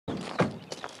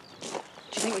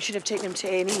I think we should have taken him to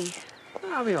A&E.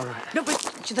 I'll be all right. No, but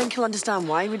do you think he'll understand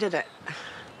why we did it?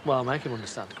 Well, I'll make him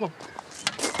understand. Come on.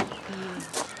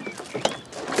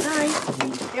 Hi.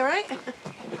 You all right?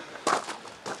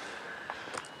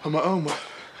 I'm at home.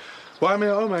 Why am I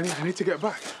at home? I need to get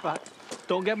back. Right.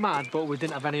 Don't get mad, but we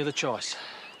didn't have any other choice.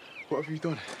 What have you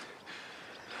done?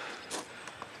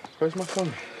 Where's my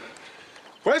phone?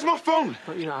 Where's my phone?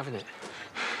 But you're not having it.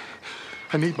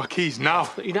 I need my keys now.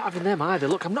 But you're not having them either.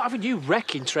 Look, I'm not having you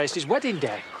wrecking Tracy's wedding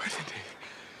day. Wedding day?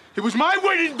 It was my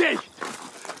wedding day!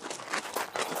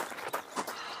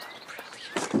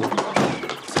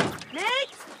 Nick!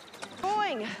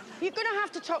 Going. You're going to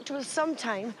have to talk to us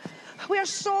sometime. We are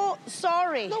so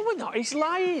sorry. No, we're not. He's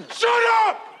lying. Shut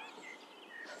up!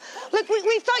 Look,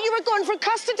 we thought you were going for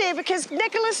custody because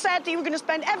Nicholas said that you were going to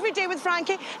spend every day with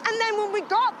Frankie, and then when we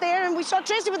got there and we saw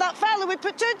Tracy with that fella, we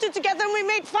put two and two together and we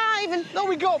made 5 and... No,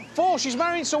 we got 4. She's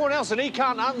marrying someone else and he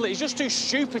can't handle it. He's just too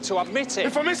stupid to admit it.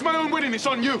 If I miss my own wedding, it's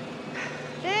on you.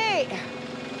 Hey!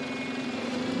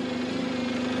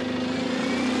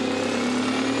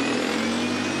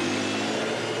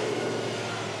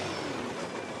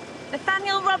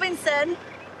 Nathaniel Robinson?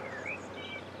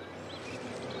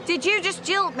 Did you just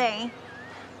jilt me?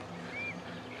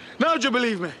 Now do you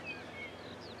believe me?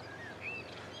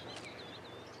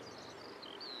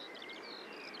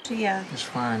 Yeah. It's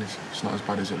fine. It's not as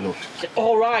bad as it looked.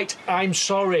 All right, I'm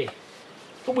sorry.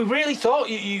 But we really thought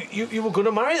you were going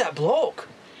to marry that bloke.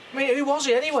 I mean, who was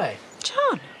he anyway?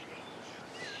 John?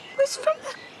 Who's from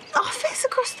the office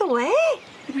across the way?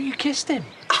 But you kissed him.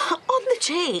 On the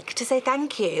cheek to say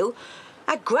thank you.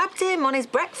 I grabbed him on his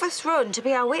breakfast run to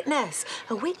be our witness.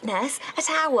 A witness at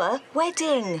our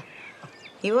wedding.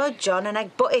 You owed John an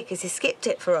egg butty because he skipped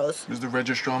it for us. Was the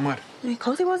registrar mad?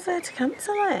 Because he was there to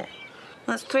cancel it.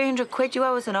 That's 300 quid you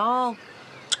owe us and all.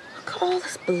 Look at all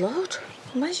this blood.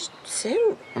 Where's your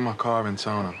suit? In my car in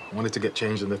town. I wanted to get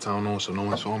changed in the town hall so no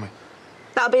one saw me.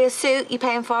 That'll be a suit you're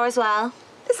paying for as well.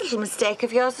 This little mistake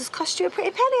of yours has cost you a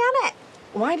pretty penny, hasn't it?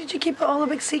 Why did you keep it all a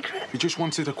big secret? We just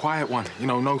wanted a quiet one. You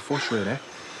know, no fuss, really.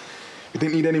 We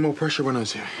didn't need any more pressure on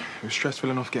us. It was stressful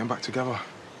enough getting back together.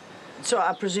 So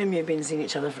I presume you've been seeing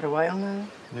each other for a while now?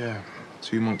 Yeah,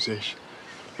 2 months-ish.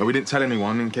 But we didn't tell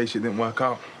anyone in case it didn't work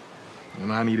out.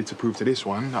 And I needed to prove to this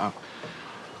one that I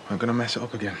wasn't going to mess it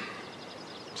up again.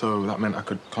 So that meant I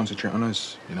could concentrate on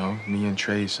us, you know, me and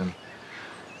Trace and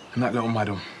that little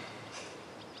madam.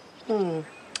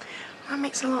 That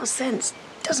makes a lot of sense,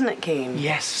 doesn't it, Cain?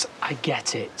 Yes, I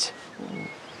get it.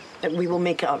 We will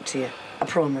make it up to you, I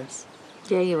promise.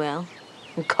 Yeah, you will.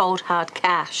 And cold, hard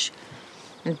cash.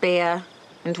 And beer.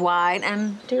 And wine.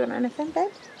 And do you want anything,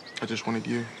 babe? I just wanted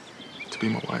you to be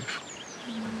my wife.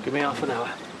 Give me half an hour.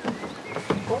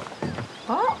 What?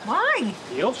 Why?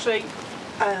 You'll see.